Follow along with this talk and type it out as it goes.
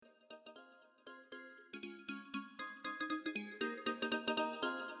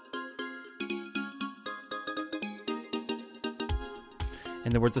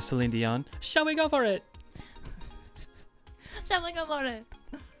In the words of Celine Dion, shall we go for it? Shall we go for it?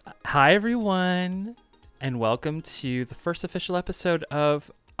 Hi, everyone, and welcome to the first official episode of,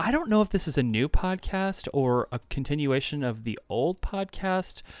 I don't know if this is a new podcast or a continuation of the old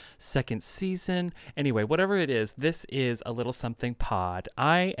podcast, second season. Anyway, whatever it is, this is A Little Something Pod.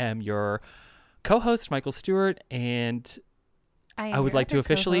 I am your co-host, Michael Stewart, and I would like to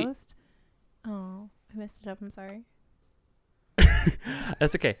officially... Co-host. Oh, I messed it up. I'm sorry.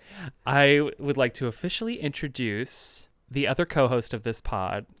 That's okay. I would like to officially introduce the other co-host of this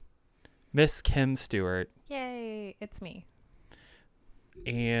pod, Miss Kim Stewart. Yay, it's me.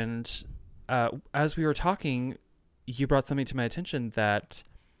 And as we were talking, you brought something to my attention that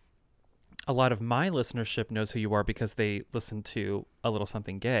a lot of my listenership knows who you are because they listen to A Little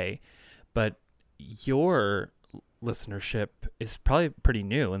Something Gay, but your listenership is probably pretty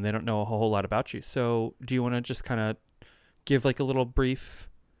new and they don't know a whole lot about you. So do you want to just kind of give like a little brief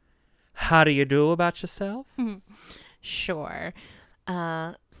how do you do about yourself? Sure.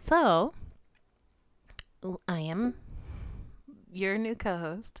 So I am your new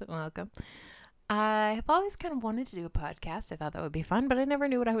co-host. Welcome. I have always kind of wanted to do a podcast. I thought that would be fun, but I never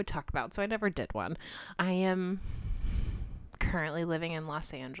knew what I would talk about, so I never did one. I am currently living in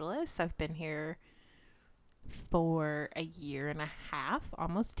Los Angeles. I've been here for a year and a half,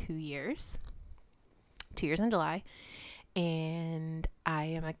 almost 2 years. 2 years in July. And I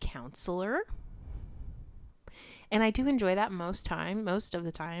am a counselor. And I do enjoy that most of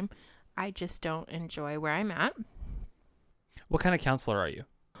the time. I just don't enjoy where I'm at. What kind of counselor are you?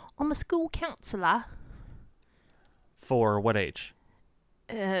 I'm a school counselor. For what age?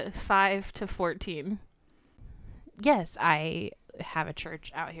 5 to 14. Yes, I have a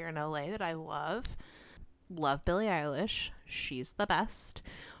church out here in LA that I love. Love Billie Eilish. She's the best.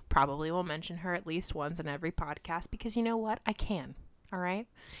 Probably will mention her at least once in every podcast because you know what? I can. All right?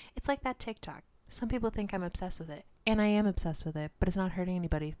 It's like that TikTok. Some people think I'm obsessed with it. And I am obsessed with it. But it's not hurting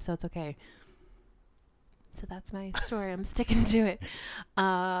anybody. So it's okay. So that's my story. I'm sticking to it.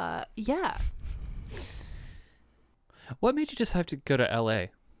 Yeah. What made you decide to go to LA?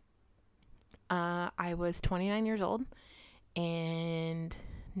 I was 29 years old and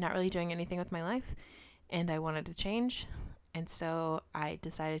not really doing anything with my life. And I wanted to change. And so I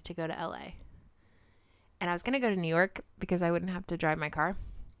decided to go to LA. And I was going to go to New York because I wouldn't have to drive my car.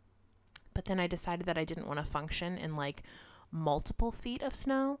 But then I decided that I didn't want to function in like multiple feet of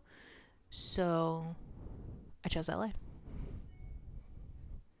snow. So I chose LA.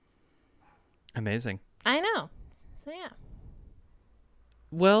 Amazing. I know. So yeah.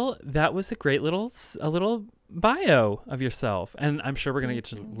 Well, that was a great little bio of yourself. And I'm sure we're going to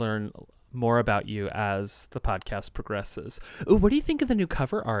get to learn more about you as the podcast progresses. Ooh, what do you think of the new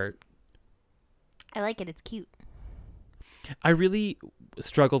cover art? I like it. It's cute. I really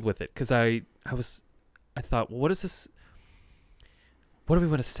struggled with it because I thought, well, what is this? What do we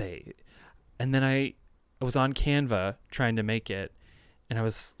want to say? And then I was on Canva trying to make it, and I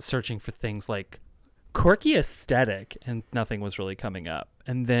was searching for things like quirky aesthetic, and nothing was really coming up.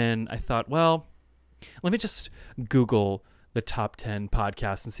 And then I thought, well, let me just Google the top 10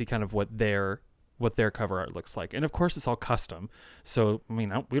 podcasts and see kind of what their cover art looks like. And of course it's all custom. So, I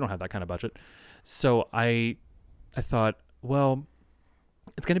mean, we don't have that kind of budget. So I thought, well,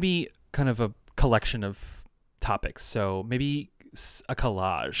 it's going to be kind of a collection of topics. So maybe a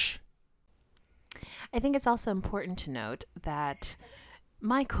collage. I think it's also important to note that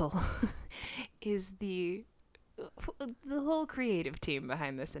Michael is the whole creative team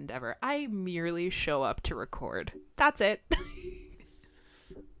behind this endeavor. I merely show up to record. That's it.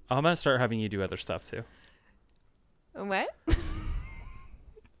 I'm going to start having you do other stuff too. What?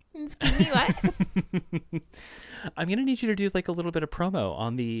 Excuse me, what? I'm going to need you to do like a little bit of promo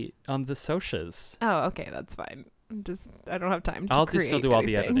on the socials. Oh, okay, that's fine. I don't have time to I'll create still do all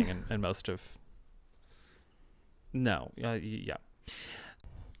the anything. editing and most of... No, yeah.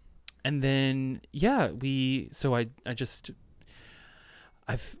 And then, yeah,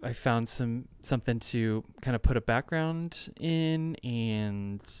 I found something to kind of put a background in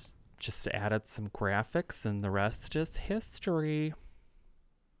and just added some graphics, and the rest is history.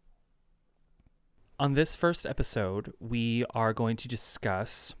 On this first episode, we are going to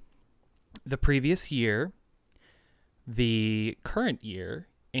discuss the previous year, the current year,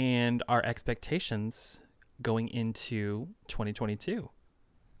 and our expectations going into 2022.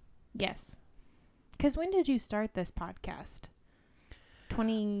 Yes. Because when did you start this podcast?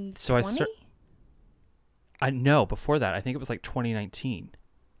 2020? So no, before that, I think it was like 2019.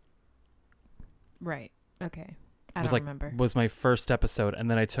 Right. Okay. I was don't like remember. was my first episode,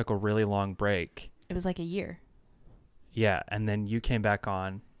 and then I took a really long break. It was like a year. Yeah, and then you came back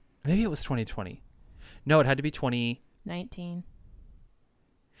on. Maybe it was 2020. No, it had to be 2019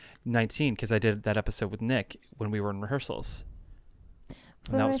 19. because I did that episode with Nick when we were in rehearsals.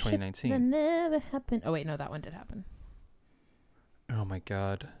 And that was 2019. That never happened. Oh, wait, no, that one did happen. Oh my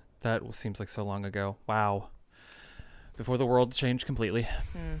God. That seems like so long ago. Wow. Before the world changed completely.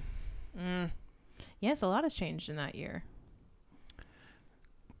 Yes, a lot has changed in that year.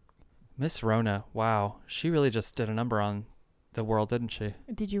 Miss Rona, wow. She really just did a number on the world, didn't she?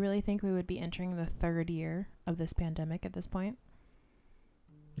 Did you really think we would be entering the 3rd year of this pandemic at this point?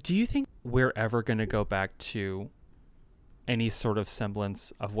 Do you think we're ever going to go back to any sort of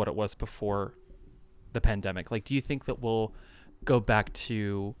semblance of what it was before the pandemic? Like, do you think that we'll go back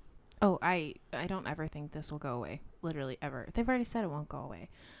to... Oh, I don't ever think this will go away. Literally ever. They've already said it won't go away.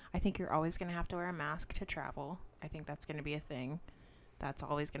 I think you're always going to have to wear a mask to travel. I think that's going to be a thing. That's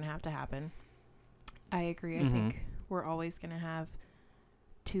always going to happen. I agree. I think we're always going to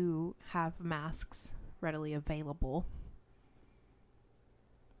have masks readily available.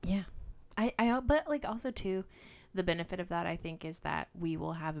 Yeah. But like also too, the benefit of that I think is that we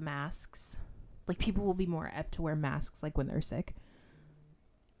will have masks. Like people will be more apt to wear masks like when they're sick.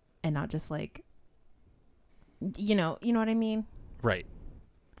 And not just like, you know what I mean? Right.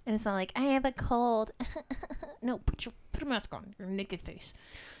 And it's not like, I have a cold. No, put a mask on your naked face.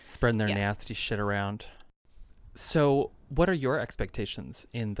 Spreading their nasty shit around. So what are your expectations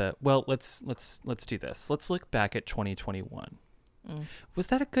in the... Well, let's do this. Let's look back at 2021. Was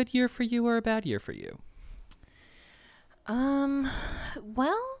that a good year for you or a bad year for you?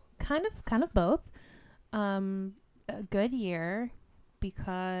 Well, kind of both. A good year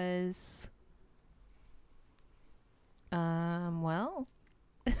because well,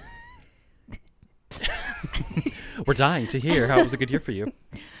 we're dying to hear how it was a good year for you.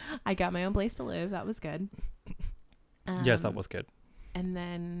 I got my own place to live. That was good. Yes, that was good. And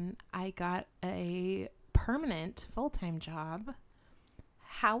then I got a permanent full-time job.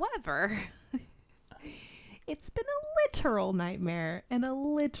 However, it's been a literal nightmare and a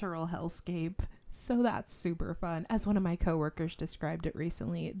literal hellscape. So that's super fun. As one of my coworkers described it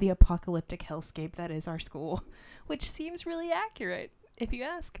recently, the apocalyptic hellscape that is our school, which seems really accurate if you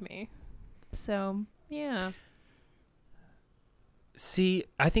ask me. So, yeah. See,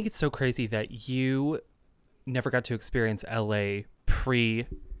 I think it's so crazy that you never got to experience LA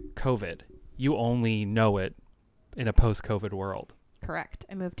pre-COVID. You only know it in a post-COVID world. Correct.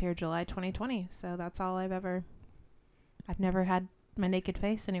 I moved here July 2020, so that's all I've never had my naked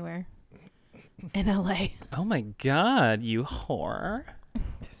face anywhere in LA. Oh my God, you whore.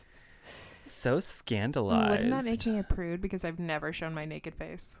 So scandalized. Wouldn't that make me a prude because I've never shown my naked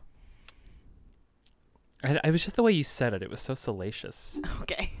face? It was just the way you said it. It was so salacious.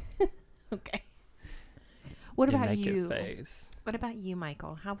 Okay. Okay. What about you? Face. What about you,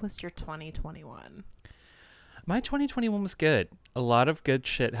 Michael? How was your 2021? My 2021 was good. A lot of good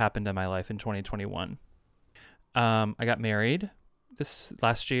shit happened in my life in 2021. I got married this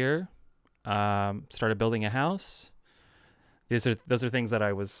last year. Started building a house. Those are things that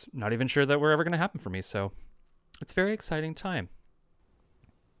I was not even sure that were ever going to happen for me. So it's a very exciting time.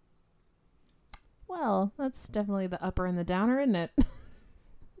 Well, that's definitely the upper and the downer, isn't it?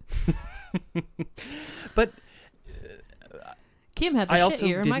 But Kim had the shit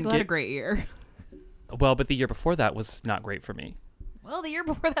year. Michael had a great year. Well, but the year before that was not great for me. Well, the year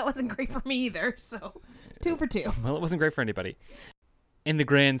before that wasn't great for me either. So 2 for 2. Well, it wasn't great for anybody. In the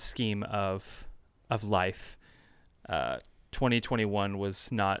grand scheme of life, 2021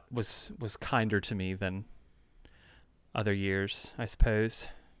 was kinder to me than other years, I suppose.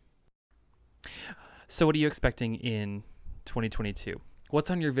 So what are you expecting in 2022? What's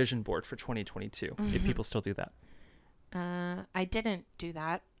on your vision board for 2022, if people still do that? I didn't do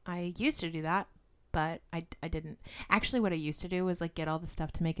that. I used to do that, but I didn't. Actually, what I used to do was like get all the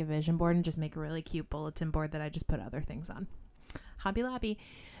stuff to make a vision board and just make a really cute bulletin board that I just put other things on. Hobby Lobby.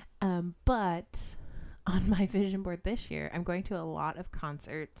 But on my vision board this year, I'm going to a lot of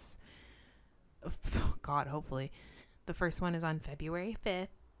concerts. Oh, God, hopefully. The first one is on February 5th.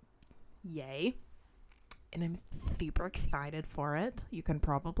 Yay. And I'm super excited for it. You can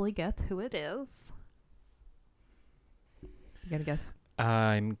probably guess who it is. You gotta guess.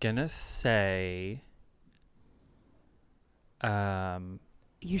 I'm gonna say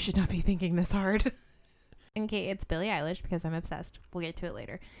you should not be thinking this hard. Okay, it's Billie Eilish because I'm obsessed. We'll get to it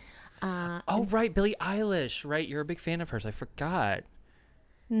later. Right, Billie Eilish. Right, you're a big fan of hers. I forgot.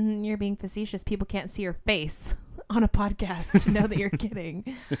 You're being facetious. People can't see your face on a podcast to know that you're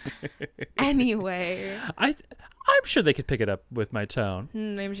kidding. Anyway. I'm sure they could pick it up with my tone.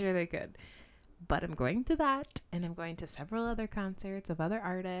 I'm sure they could. But I'm going to that, and I'm going to several other concerts of other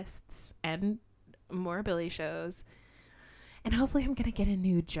artists and more Billy shows. And hopefully I'm going to get a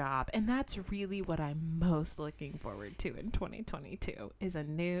new job. And that's really what I'm most looking forward to in 2022 is a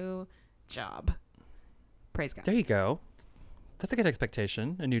new job. Praise God. There you go. That's a good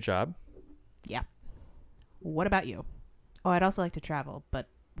expectation. A new job. Yeah. What about you? Oh, I'd also like to travel, but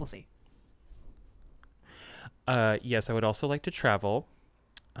we'll see. Yes, I would also like to travel.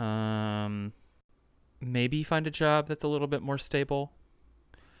 Maybe find a job that's a little bit more stable.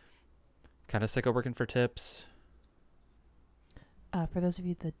 Kind of sick of working for tips. For those of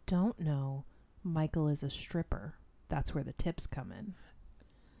you that don't know, Michael is a stripper. That's where the tips come in.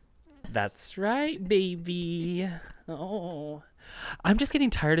 That's right, baby. Oh, I'm just getting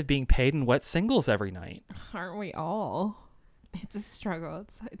tired of being paid in wet singles every night. Aren't we all? It's a struggle.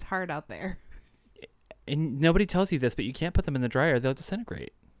 It's hard out there. And nobody tells you this, but you can't put them in the dryer. They'll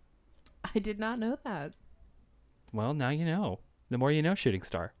disintegrate. I did not know that. Well, now you know. The more you know, shooting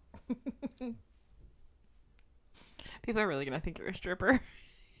star. People are really going to think you're a stripper.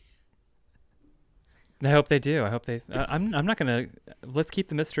 I hope they do. I hope they... I'm not going to... Let's keep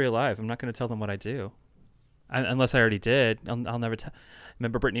the mystery alive. I'm not going to tell them what I do. Unless I already did. I'll never tell.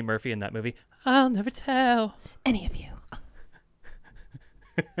 Remember Brittany Murphy in that movie? I'll never tell. Any of you.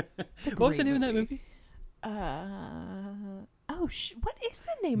 What was the name of that movie? What is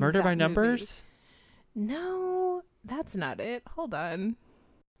the name Murder of that by Numbers? No, that's not it. Hold on.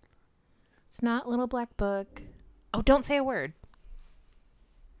 It's not Little Black Book. Oh, Don't Say a Word.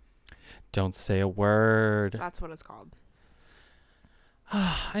 Don't Say a Word. That's what it's called.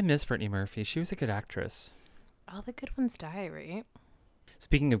 I miss Brittany Murphy. She was a good actress. All the good ones die, right?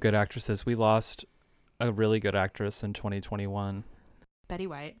 Speaking of good actresses, we lost a really good actress in 2021. Betty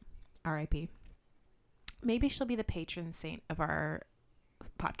White, R.I.P. Maybe she'll be the patron saint of our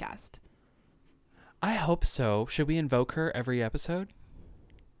podcast. I hope so. Should we invoke her every episode?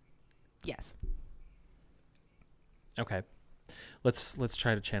 Yes. Okay. Let's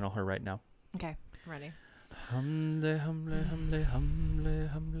try to channel her right now. Okay, I'm ready. Humble, humble, humble, humble,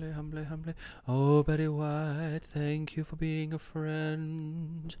 humble, humble, humble. Oh, Betty White, thank you for being a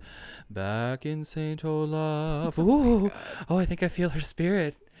friend. Back in St. Olaf. Ooh. Oh, I think I feel her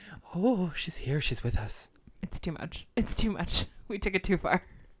spirit. Oh, she's here. She's with us. It's too much. It's too much. We took it too far.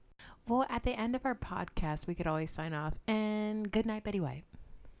 Well, at the end of our podcast, we could always sign off. And good night, Betty White.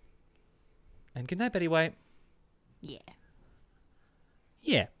 And good night, Betty White. Yeah.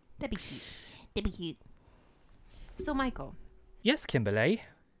 Yeah. That'd be cute. That'd be cute. So, Michael. Yes, Kimberly.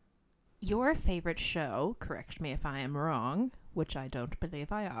 Your favorite show, correct me if I am wrong, which I don't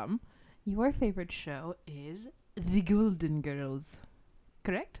believe I am, your favorite show is The Golden Girls,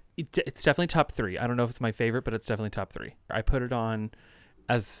 correct? It's definitely top 3. I don't know if it's my favorite, but it's definitely top 3. I put it on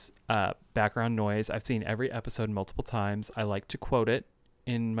as background noise. I've seen every episode multiple times. I like to quote it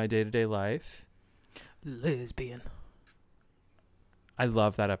in my day-to-day life. Lesbian. I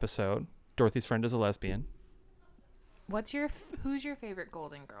love that episode. Dorothy's friend is a lesbian. Who's your favorite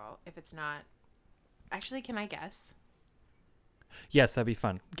Golden Girl? If it's not, actually, can I guess? Yes, that'd be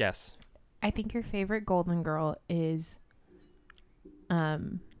fun. Guess. I think your favorite Golden Girl is,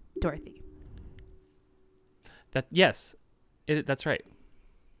 Dorothy. Yes, that's right.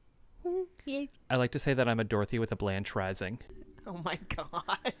 Yay. I like to say that I'm a Dorothy with a Blanche rising. Oh my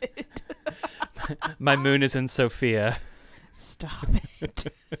God. My moon is in Sophia. Stop it.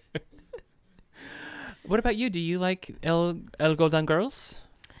 What about you? Do you like El Golden Girls?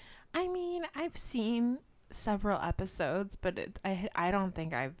 I mean, I've seen several episodes, but I don't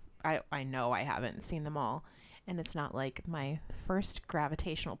think I know I haven't seen them all. And it's not like my first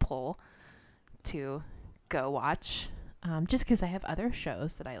gravitational pull to go watch, just because I have other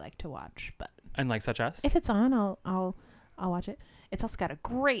shows that I like to watch. But And like such as? if it's on, I'll watch it. It's also got a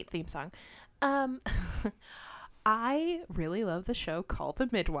great theme song. I really love the show called The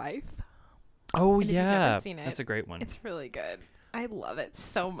Midwife. Oh, And if you've yeah. never seen it, That's a great one. It's really good. I love it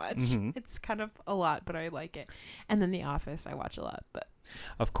so much. Mhm. It's kind of a lot, but I like it. And then The Office, I watch a lot, but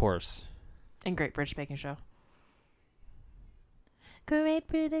Of course. and Great British Baking Show. Great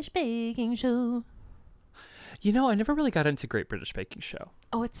British Baking Show. You know, I never really got into Great British Baking Show.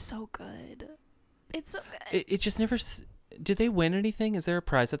 Oh, it's so good. It's so good. It just never... Did they win anything? Is there a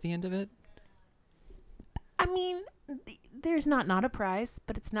prize at the end of it? I mean, there's not a prize,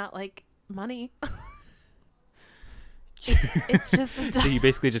 but it's not like money. It's just So you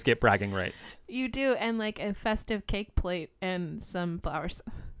basically just get bragging rights. you do, and like a festive cake plate and some flowers.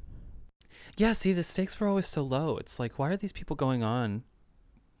 Yeah, see, the stakes were always so low. It's like, why are these people going on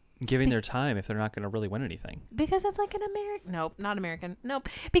giving their time if they're not going to really win anything. Because it's like an American. Nope, not American. Nope.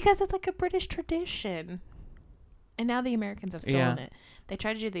 Because it's like a British tradition. And now the Americans have stolen it. They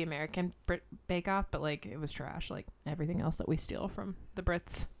tried to do the American Bake Off, but like it was trash. Like everything else that we steal from the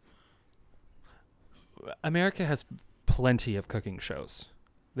Brits. America has plenty of cooking shows.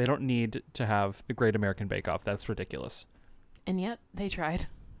 They don't need to have the Great American Bake Off. That's ridiculous. And yet they tried.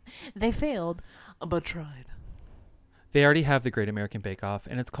 They failed, but tried. They already have the Great American Bake Off,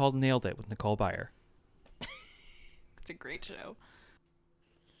 and it's called Nailed It with Nicole Byer. It's a great show.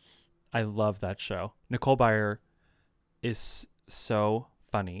 I love that show. Nicole Byer is so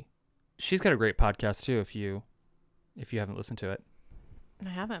funny. She's got a great podcast too if you haven't listened to it. I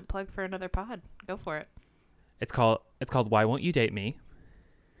haven't. Plug for another pod. Go for it. It's called Why Won't You Date Me?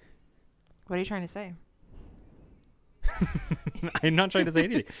 What are you trying to say? I'm not trying to say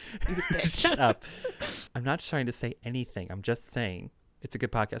anything. You bitch. Shut up. I'm not trying to say anything. I'm just saying it's a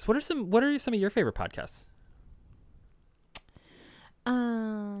good podcast. What are some of your favorite podcasts?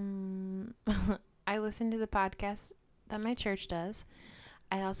 I listen to the podcast that my church does.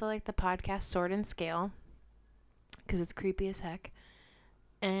 I also like the podcast Sword and Scale because it's creepy as heck.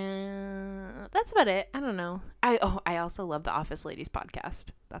 And that's about it. I don't know. I also love the Office Ladies podcast.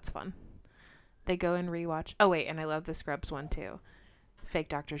 That's fun. They go and rewatch. Oh wait, and I love the Scrubs one too. Fake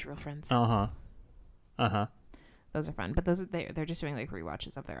Doctors, Real Friends. Those are fun, but they're just doing like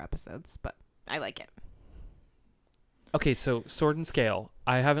rewatches of their episodes. But I like it. Okay, so Sword and Scale.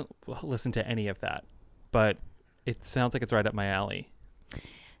 I haven't listened to any of that, but it sounds like it's right up my alley.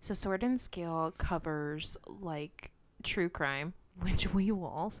 So Sword and Scale covers like true crime, which we will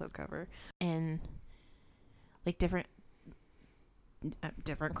also cover, and like different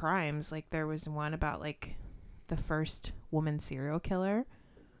crimes. Like there was one about like the first woman serial killer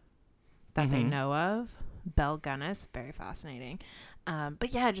that they know of, Belle Gunness. Very fascinating.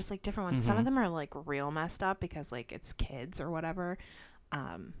 But yeah, just like different ones. Some of them are like real messed up because like it's kids or whatever.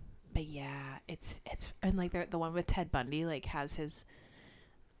 But yeah, it's and like the one with Ted Bundy like has his.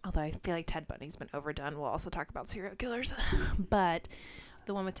 Although I feel like Ted Bundy's been overdone. We'll also talk about serial killers, but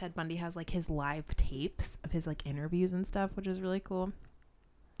the one with Ted Bundy has like his live tapes of his like interviews and stuff, which is really cool.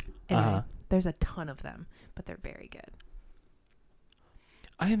 Anyway, there's a ton of them, but they're very good.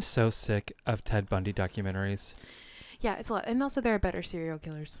 I am so sick of Ted Bundy documentaries. Yeah, it's a lot. And also there are better serial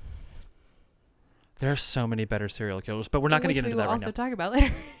killers. There are so many better serial killers, but we're not going to get into that right now. We'll also talk about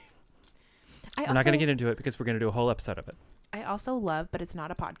later. We're not going to get into it because we're going to do a whole episode of it. I also love, but it's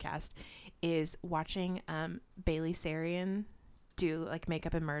not a podcast, is watching Bailey Sarian do like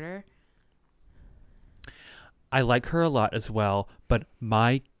Makeup and Murder. I like her a lot as well, but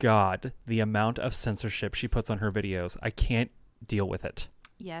my God, the amount of censorship she puts on her videos, I can't deal with it.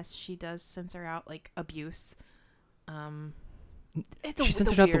 Yes, she does censor out like abuse. She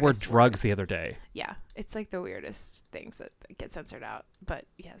censored out the word drugs the other day. Yeah, it's like the weirdest things that get censored out. But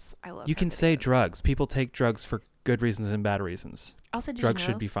yes, I love. You can say drugs. People take drugs for good reasons and bad reasons. Also, did drugs you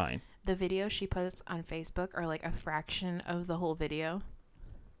know should be fine. The videos she puts on Facebook are like a fraction of the whole video.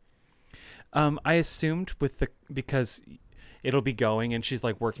 I assumed because it'll be going and she's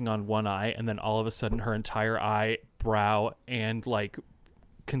like working on one eye and then all of a sudden her entire eye, brow, and like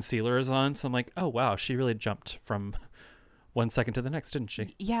concealer is on. So I'm like, oh wow, she really jumped from 1 second to the next, didn't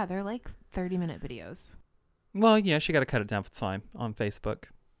she? Yeah, they're like 30-minute videos. Well, yeah, she got to cut it down for time on Facebook.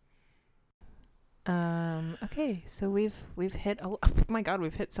 Okay, so we've hit oh my God,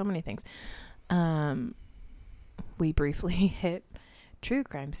 we've hit so many things. We briefly hit true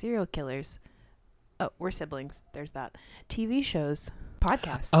crime, serial killers. Oh, we're siblings. There's that. TV shows,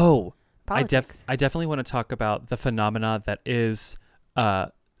 podcasts. Oh, politics. I definitely want to talk about the phenomena that is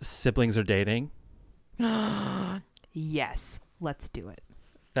siblings are dating. Yes, let's do it.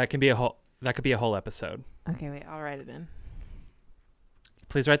 That could be a whole episode. Okay, wait, I'll write it in.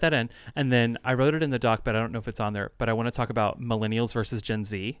 Please write that in. And then I wrote it in the doc, but I don't know if it's on there. But I want to talk about millennials versus Gen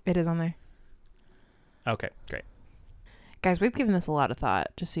Z. It is on there. Okay, great. Guys, we've given this a lot of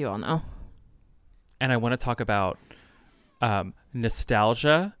thought, just so you all know. And I want to talk about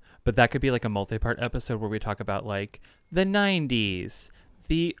nostalgia, but that could be like a multi-part episode where we talk about like the 90s,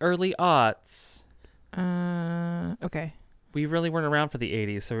 the early aughts. Okay. We really weren't around for the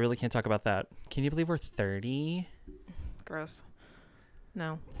 80s, so we really can't talk about that. Can you believe we're 30? Gross.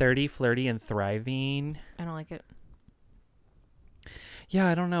 No. 30, flirty, and thriving. I don't like it. Yeah,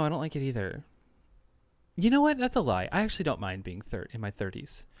 I don't know. I don't like it either. You know what? That's a lie. I actually don't mind being in my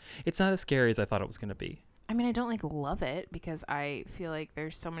 30s. It's not as scary as I thought it was going to be. I mean, I don't like love it because I feel like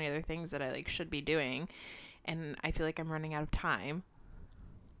there's so many other things that I like should be doing, and I feel like I'm running out of time.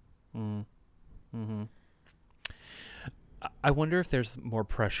 I wonder if there's more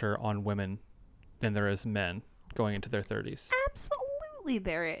pressure on women than there is men going into their 30s. Absolutely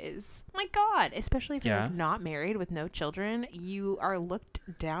there is. My God. Especially if you're Yeah. like not married with no children, you are looked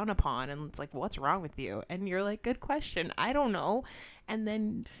down upon and it's like, what's wrong with you? And you're like, good question. I don't know. And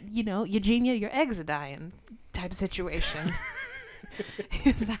then, Eugenia, your eggs are dying type situation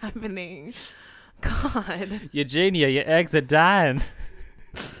is happening. God. Eugenia, your eggs are dying.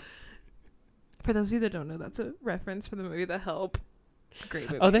 For those of you that don't know, that's a reference for the movie The Help. Great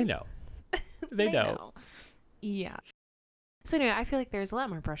movie. Oh, they know. They know. Yeah. So anyway, I feel like there's a lot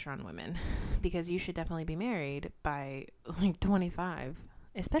more pressure on women because you should definitely be married by like 25,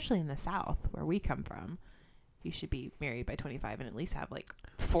 especially in the South where we come from. You should be married by 25 and at least have like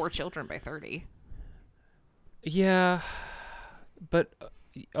 4 children by 30. Yeah, but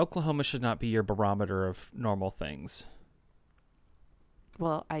Oklahoma should not be your barometer of normal things.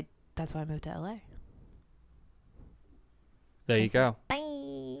 Well, that's why I moved to LA. There you go. Bye. See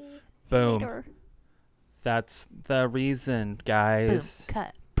you Boom. later. That's the reason, guys. Boom.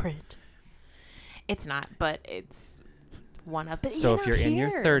 Cut. Print. It's not, but it's one of. But So if you're in your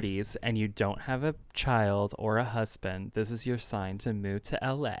here. 30s and you don't have a child or a husband, this is your sign to move to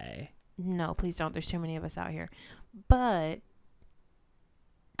LA. No, please don't. There's too many of us out here. But,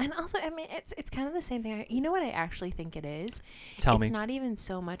 and also, I mean, it's kind of the same thing. You know what I actually think it is? Tell me. It's not even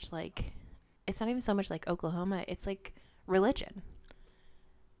so much like Oklahoma. It's like religion.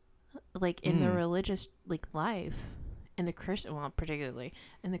 Like in the religious like life, in the Christian, well, particularly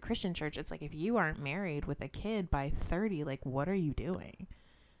in the Christian church, it's like if you aren't married with a kid by 30, like what are you doing,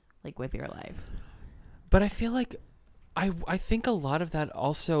 like with your life? But I feel like I think a lot of that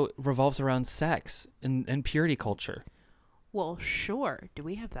also revolves around sex and purity culture. Well, sure. Do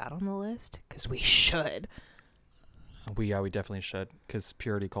we have that on the list? Because we should. We definitely should, because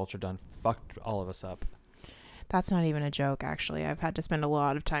purity culture done fucked all of us up. That's not even a joke, actually. I've had to spend a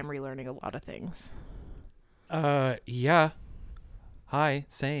lot of time relearning a lot of things. Yeah. Hi,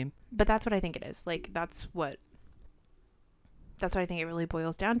 same. But that's what I think it is. Like, that's what I think it really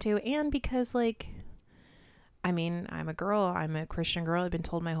boils down to. And because, like, I mean, I'm a girl. I'm a Christian girl. I've been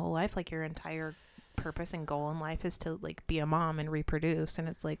told my whole life, like, your entire purpose and goal in life is to, like, be a mom and reproduce. And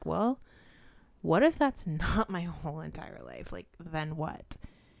it's like, well, what if that's not my whole entire life? Like, then what?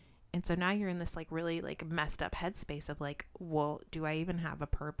 And so now you're in this like really like messed up headspace of like, well, do I even have a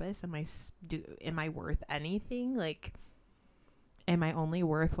purpose? Am I worth anything? Like, am I only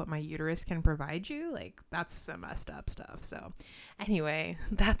worth what my uterus can provide you? Like, that's some messed up stuff. So anyway,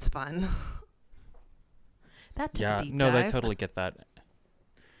 that's fun. That took a deep dive. I totally get that.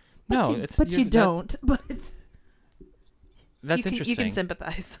 But you don't. But that's interesting. You can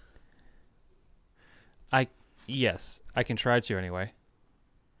sympathize. Yes, I can try to anyway.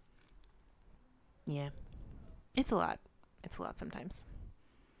 Yeah. It's a lot. It's a lot sometimes.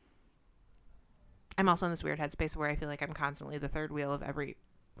 I'm also in this weird headspace where I feel like I'm constantly the third wheel of every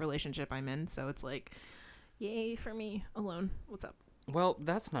relationship I'm in. So it's like, yay for me alone. What's up? Well,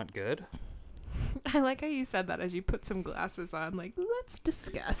 that's not good. I like how you said that as you put some glasses on. Like, let's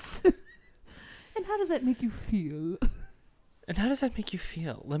discuss. And how does that make you feel? And how does that make you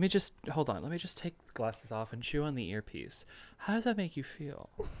feel? Hold on. Let me just take the glasses off and chew on the earpiece. How does that make you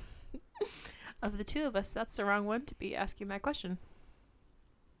feel? Of the two of us, that's the wrong one to be asking that question.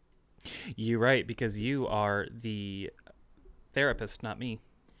 You're right, because you are the therapist, not me.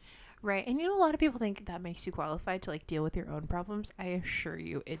 Right. And a lot of people think that makes you qualified to like deal with your own problems. I assure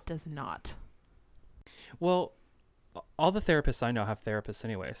you it does not. Well, all the therapists I know have therapists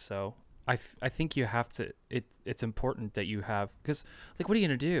anyway, so I think you have to, it's important that you have, because like, what are you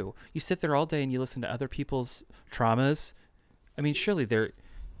going to do? You sit there all day and you listen to other people's traumas. I mean, surely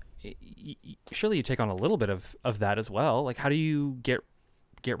you take on a little bit of that as well. Like, how do you get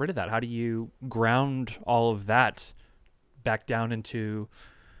rid of that? How do you ground all of that back down into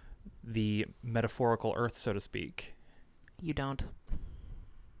the metaphorical earth, so to speak? You don't.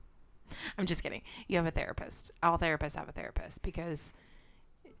 I'm just kidding. You have a therapist. All therapists have a therapist because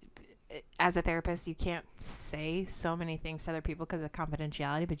as a therapist, you can't say so many things to other people because of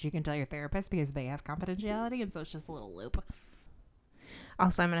confidentiality, but you can tell your therapist because they have confidentiality. And so it's just a little loop.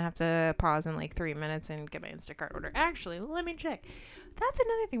 Also, I'm going to have to pause in like 3 minutes and get my Instacart order. Actually, let me check. That's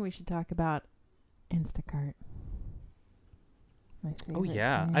another thing we should talk about. Instacart. Oh,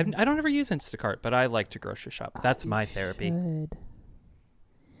 yeah. I don't ever use Instacart, but I like to grocery shop. That's my therapy. Should.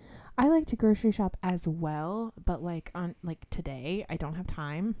 I like to grocery shop as well, but like on like today, I don't have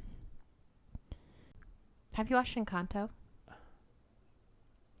time. Have you watched Encanto?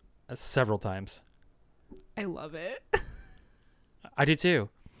 Several times. I love it. I do too.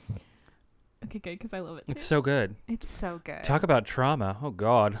 Okay, good, because I love it. It's so good. It's so good. Talk about trauma. Oh,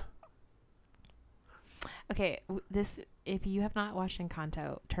 God. Okay, if you have not watched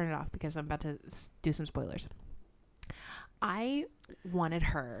Encanto, turn it off because I'm about to do some spoilers. I wanted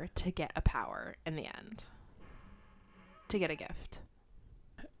her to get a power in the end. To get a gift.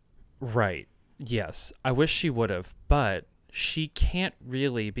 Right. Yes. I wish she would have, but she can't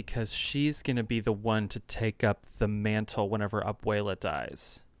really because she's going to be the one to take up the mantle whenever Abuela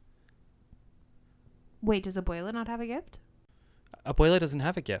dies. Wait, does Abuela not have a gift? Abuela doesn't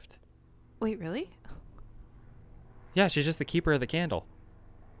have a gift. Wait, really? Yeah, she's just the keeper of the candle.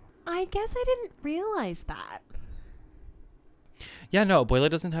 I guess I didn't realize that. Yeah, no, Abuela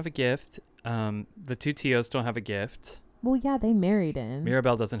doesn't have a gift. The two Tios don't have a gift. Well, yeah, they married in.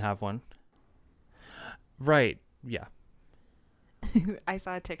 Mirabelle doesn't have one. Right. Yeah. I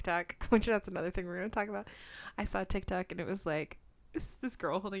saw a TikTok, which that's another thing we're going to talk about. I saw a TikTok and it was like this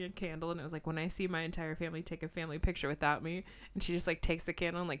girl holding a candle and it was like, when I see my entire family take a family picture without me, and she just like takes the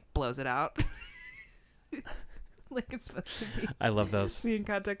candle and like blows it out. Like it's supposed to be. I love those. The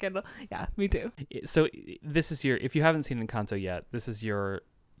Encanto candle. Yeah, me too. So this is if you haven't seen Encanto yet, this is your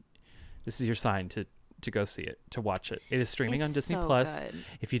sign to go see it, to watch it. It is streaming on Disney Plus. Good.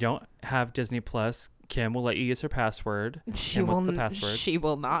 If you don't have Disney Plus, Kim will let you use her password. She what's the password? She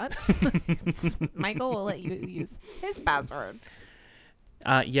will not. Michael will let you use his password.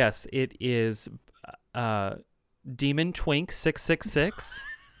 Yes, it is Demon Twink 666.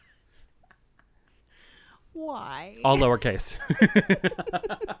 Why? All lowercase.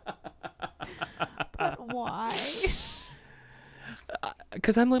 But why?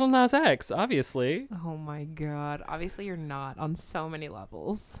 Because I'm Little Nas X, obviously. Oh my god. Obviously you're not on so many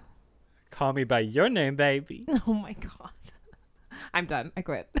levels. Call me by your name, baby. Oh my god. I'm done. I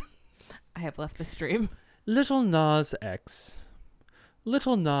quit. I have left the stream. Little Nas X.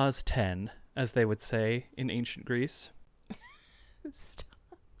 Little Nas 10, as they would say in ancient Greece. Stop.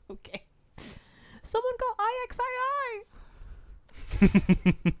 Okay. Someone go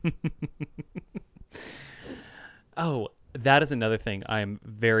IXII. Oh, that is another thing I'm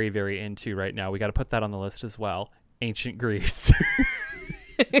very, very into right now. We got to put that on the list as well. Ancient Greece.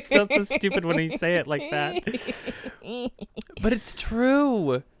 It sounds so stupid when you say it like that. But it's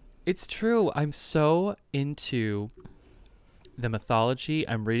true. It's true. I'm so into the mythology.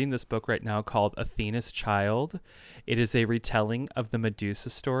 I'm reading this book right now called Athena's Child. It is a retelling of the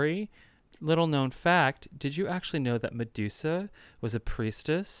Medusa story. Little known fact, did you actually know that Medusa was a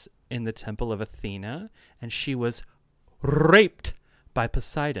priestess in the temple of Athena and she was raped by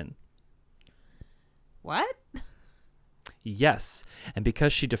Poseidon? What? Yes, and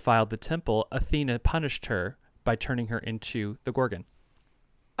because she defiled the temple, Athena punished her by turning her into the Gorgon.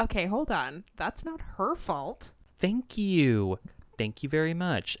 Okay, hold on. That's not her fault. Thank you. Thank you very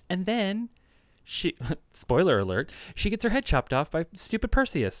much. And then she, spoiler alert, she gets her head chopped off by stupid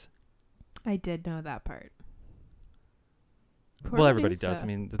Perseus. I did know that part. Poor Well, everybody Medusa. does. I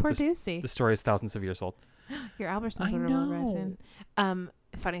mean, Poor Ducey. the story is thousands of years old. Your Albertsons I would have rolled right know. in.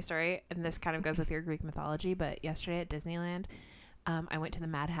 Funny story, and this kind of goes with your Greek mythology, but yesterday at Disneyland, I went to the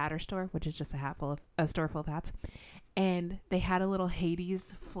Mad Hatter store, which is just a store full of hats, and they had a little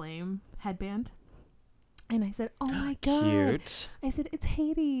Hades flame headband. And I said, oh my God. Cute. I said, it's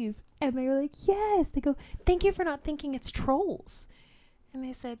Hades. And they were like, yes. They go, thank you for not thinking it's Trolls. And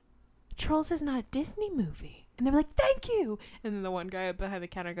I said, Trolls is not a Disney movie. And they were like, thank you. And then the one guy behind the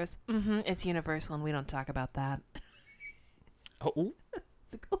counter goes, it's Universal and we don't talk about that. Oh,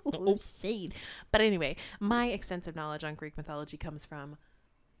 It's like, oh, shade. But anyway, my extensive knowledge on Greek mythology comes from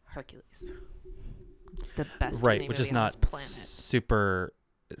Hercules. The best right, Disney which movie is on not this planet.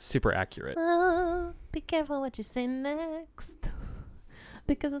 super accurate. Oh, be careful what you say next.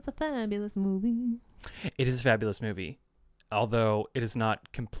 Because it's a fabulous movie. It is a fabulous movie, although it is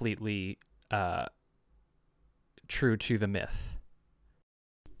not completely true to the myth.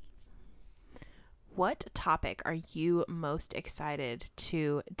 What topic are you most excited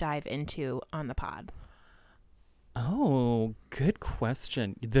to dive into on the pod? Oh, good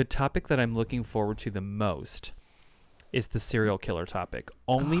question. The topic that I'm looking forward to the most is the serial killer topic,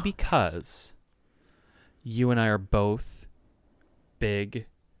 only because you and I are both big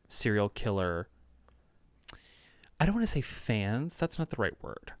serial killer. I don't want to say fans. That's not the right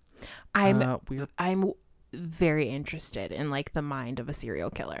word. I'm very interested in like the mind of a serial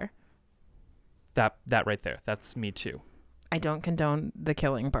killer. That right there. That's me too. I don't condone the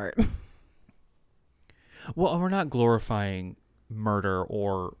killing part. Well, we're not glorifying murder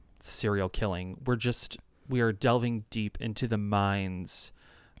or serial killing. We are delving deep into the minds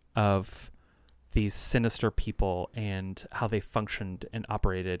of these sinister people and how they functioned and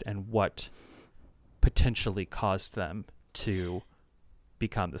operated and what potentially caused them to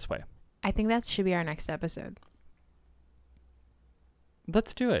become this way. I think that should be our next episode.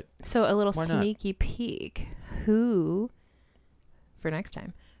 Let's do it. So a little Why not? sneaky peek. For next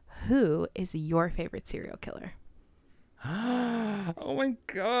time, who is your favorite serial killer? Oh my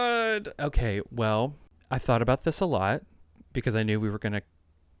God. Okay, well, I thought about this a lot because I knew we were going to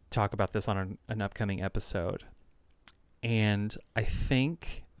talk about this on an upcoming episode. And I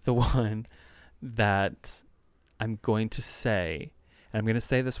think the one that I'm going to say, and I'm going to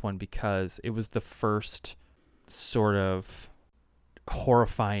say this one because it was the first sort of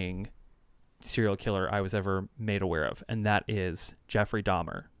horrifying serial killer I was ever made aware of, and that is Jeffrey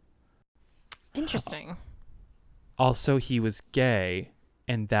Dahmer. Interesting. Also, he was gay,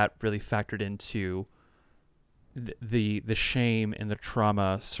 and that really factored into the shame and the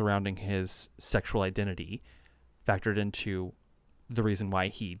trauma surrounding his sexual identity, factored into the reason why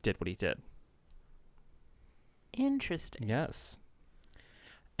he did what he did. Interesting. Yes.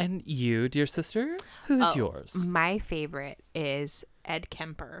 And you, dear sister, who's yours? My favorite is Ed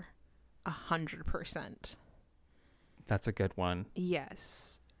Kemper. 100%. That's a good one.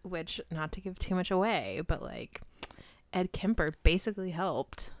 Yes. Which, not to give too much away, but like Ed Kemper basically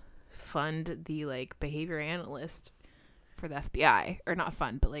helped fund the like behavior analyst for the FBI. Or not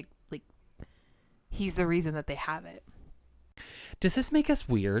fund, but like he's the reason that they have it. Does this make us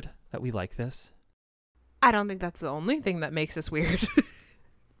weird that we like this? I don't think that's the only thing that makes us weird.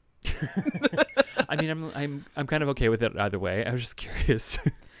 I mean, I'm kind of okay with it either way. I was just curious.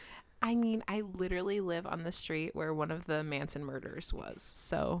 I mean, I literally live on the street where one of the Manson murders was,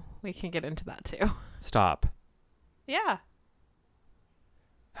 so we can get into that too. Stop. Yeah.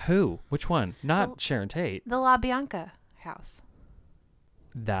 Who? Which one? Not Well, Sharon Tate. The La Bianca house.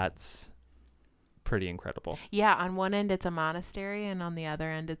 That's pretty incredible. Yeah, on one end it's a monastery, and on the other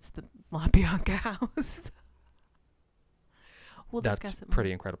end it's the La Bianca house. We'll discuss That's it more.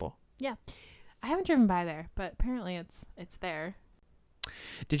 pretty incredible. I haven't driven by there, but apparently it's there.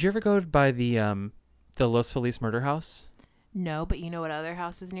 Did you ever go by the Los Feliz murder house? No, but you know what other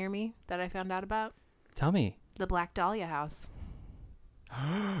house is near me that I found out about? Tell me. The Black Dahlia house.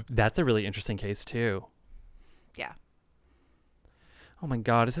 That's a really interesting case too. Yeah. Oh my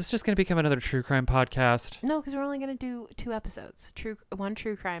God, is this just going to become another true crime podcast? No, because we're only going to do 2 episodes. One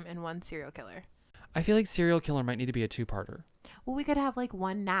true crime and one serial killer. I feel like serial killer might need to be a 2-parter. Well, we could have like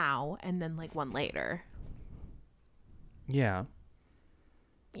one now and then like one later. Yeah.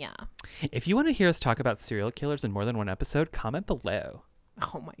 Yeah. If you want to hear us talk about serial killers in more than one episode, comment below.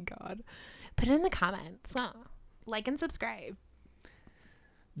 Oh my God. Put it in the comments. Like and subscribe.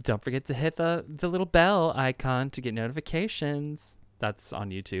 Don't forget to hit the little bell icon to get notifications. That's on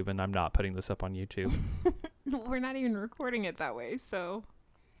YouTube, and I'm not putting this up on YouTube. We're not even recording it that way, so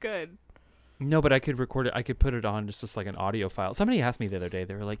good. No, but I could record it. I could put it on just like an audio file. Somebody asked me the other day.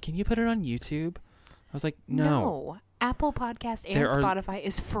 They were like, "Can you put it on YouTube?" I was like, "No." Apple Podcast and Spotify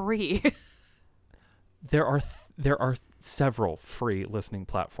is free. There are several free listening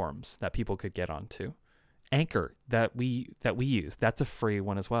platforms that people could get onto. Anchor that we use, that's a free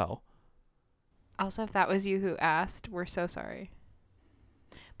one as well. Also, if that was you who asked, we're so sorry.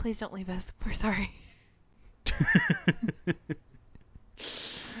 Please don't leave us. We're sorry.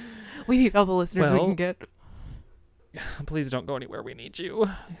 We need all the listeners we can get. Please don't go anywhere. We need you.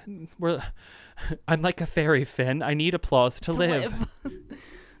 I'm like a fairy, Finn. I need applause to live.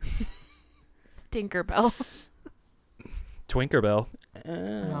 Tinkerbell. Twinkerbell.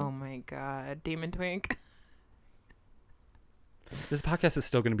 Oh my God. Demon Twink. This podcast is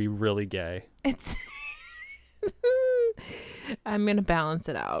still going to be really gay. It's. I'm going to balance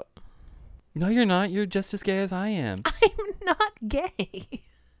it out. No, you're not. You're just as gay as I am. I'm not gay.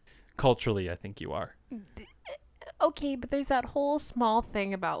 Culturally, I think you are. Okay, but there's that whole small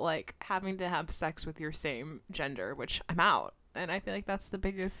thing about like having to have sex with your same gender, which I'm out. And I feel like that's the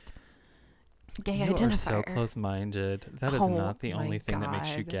biggest gay identifier. You are so close-minded. That is not the only thing that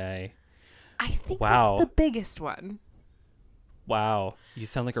makes you God. gay. I think Wow. that's the biggest one. Wow. You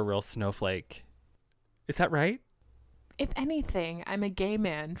sound like a real snowflake. Is that right? If anything, I'm a gay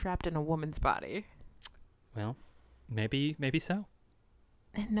man trapped in a woman's body. Well, maybe so.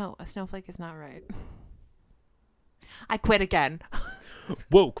 No, a snowflake is not right. I quit again.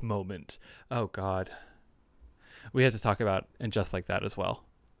 Woke moment. Oh, God. We had to talk about And Just Like That as well.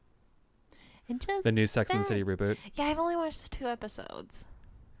 And just The new Sex and the City reboot. Yeah, I've only watched 2 episodes.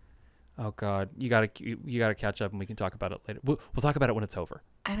 Oh, God. You gotta catch up and we can talk about it later. We'll talk about it when it's over.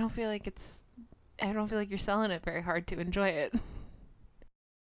 I don't feel like you're selling it very hard to enjoy it.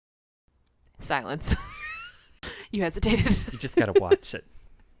 Silence. You hesitated. You just gotta watch it.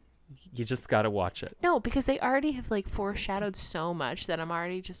 You just gotta watch it. No, because they already have like foreshadowed so much that I'm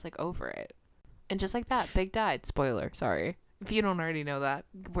already just like over it. And just like that, Big died. Spoiler, sorry. If you don't already know that,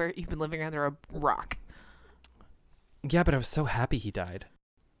 where you've been living under a rock. Yeah, but I was so happy he died.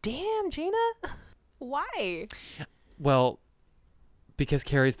 Damn, Gina. Why? Well, because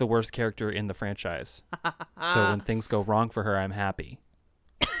Carrie's the worst character in the franchise. So when things go wrong for her, I'm happy.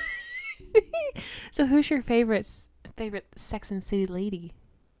 So who's your favorite Sex and City lady?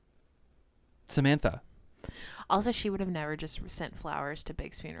 Samantha. Also, she would have never just sent flowers to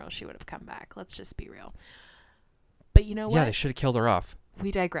Big's funeral. She would have come back. Let's just be real. But you know what? Yeah, they should have killed her off.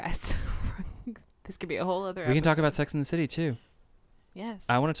 We digress. This could be a whole other We can episode. talk about Sex and the City, too. Yes.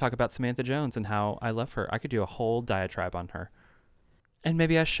 I want to talk about Samantha Jones and how I love her. I could do a whole diatribe on her. And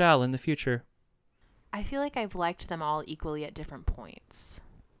maybe I shall in the future. I feel like I've liked them all equally at different points.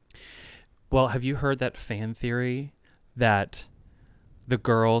 Well, have you heard that fan theory that the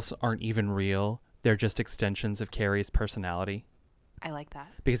girls aren't even real? They're just extensions of Carrie's personality? I like that.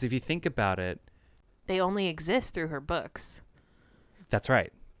 Because if you think about it, They only exist through her books. that's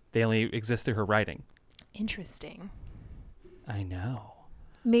right. They only exist through her writing. Interesting. I know.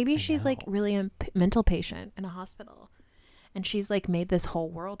 Maybe I she's like know. really a mental patient in a hospital. And she's like made this whole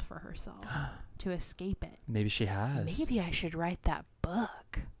world for herself to escape it. Maybe she has. Maybe I should write that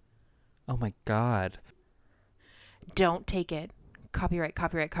book. Oh my God. Don't take it. Copyright,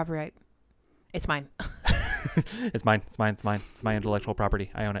 copyright, copyright. It's mine. It's mine. It's mine. It's mine. It's my intellectual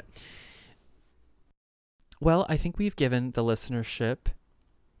property. I own it. Well, I think we've given the listenership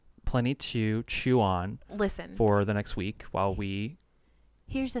plenty to chew on Listen, for the next week while we...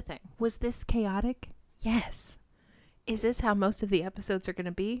 here's the thing. Was this chaotic? Yes. Is this how most of the episodes are going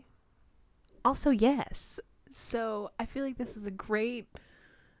to be? Also, yes. So I feel like this is a great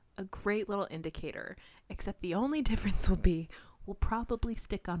little indicator, except the only difference will be we'll probably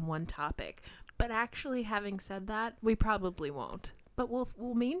stick on one topic. But actually, having said that, we probably won't. But we'll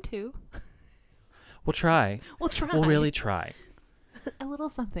mean to. We'll try. We'll try. We'll really try. a little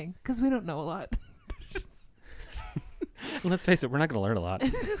something, because we don't know a lot. Let's face it, we're not going to learn a lot.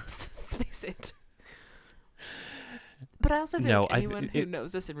 Let's face it. But I also feel No, like anyone who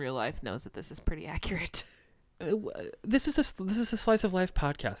knows us in real life knows that this is pretty accurate. This is a slice of life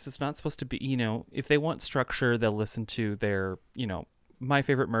podcast. It's not supposed to be, if they want structure, they'll listen to their, My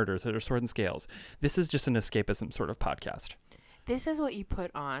Favorite Murders or Sword and Scales. This is just an escapism sort of podcast. This is what you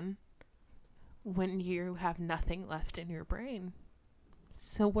put on when you have nothing left in your brain.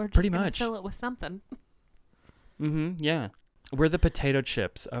 So we're just Pretty going to much. fill it with something. Yeah. We're the potato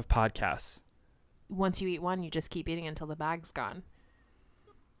chips of podcasts. Once you eat one, you just keep eating until the bag's gone.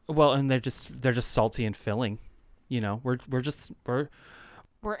 Well, and they're just salty and filling. We're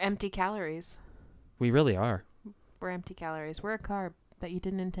Empty calories. we really are. We're empty calories. We're a carb that you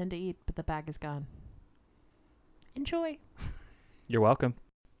didn't intend to eat, but the bag is gone. Enjoy. You're welcome.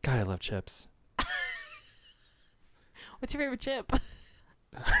 God, I love chips. What's your favorite chip?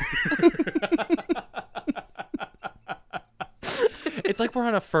 It's like we're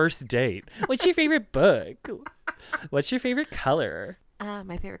on a first date. What's your favorite book? What's your favorite color?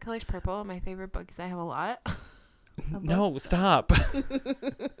 My favorite color is purple. My favorite book is I have a lot. No, stop.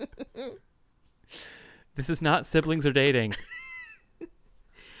 This is not siblings or dating.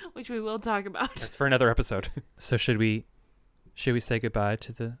 Which we will talk about. That's for another episode. So should we say goodbye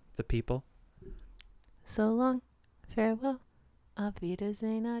to the people? So long, farewell, auf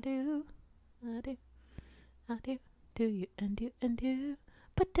Wiedersehen, adieu, adieu, adieu, do you and you and you.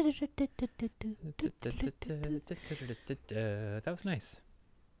 That was nice.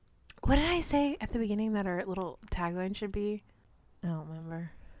 What did I say at the beginning that our little tagline should be? I don't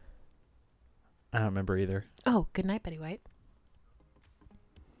remember. I don't remember either. Oh, good night, Betty White.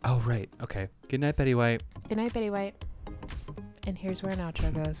 Oh, right. Okay. Good night, Betty White. Good night, Betty White. And here's where an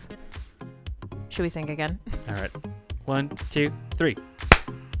outro goes. Should we sing again? All right. 1, 2, 3.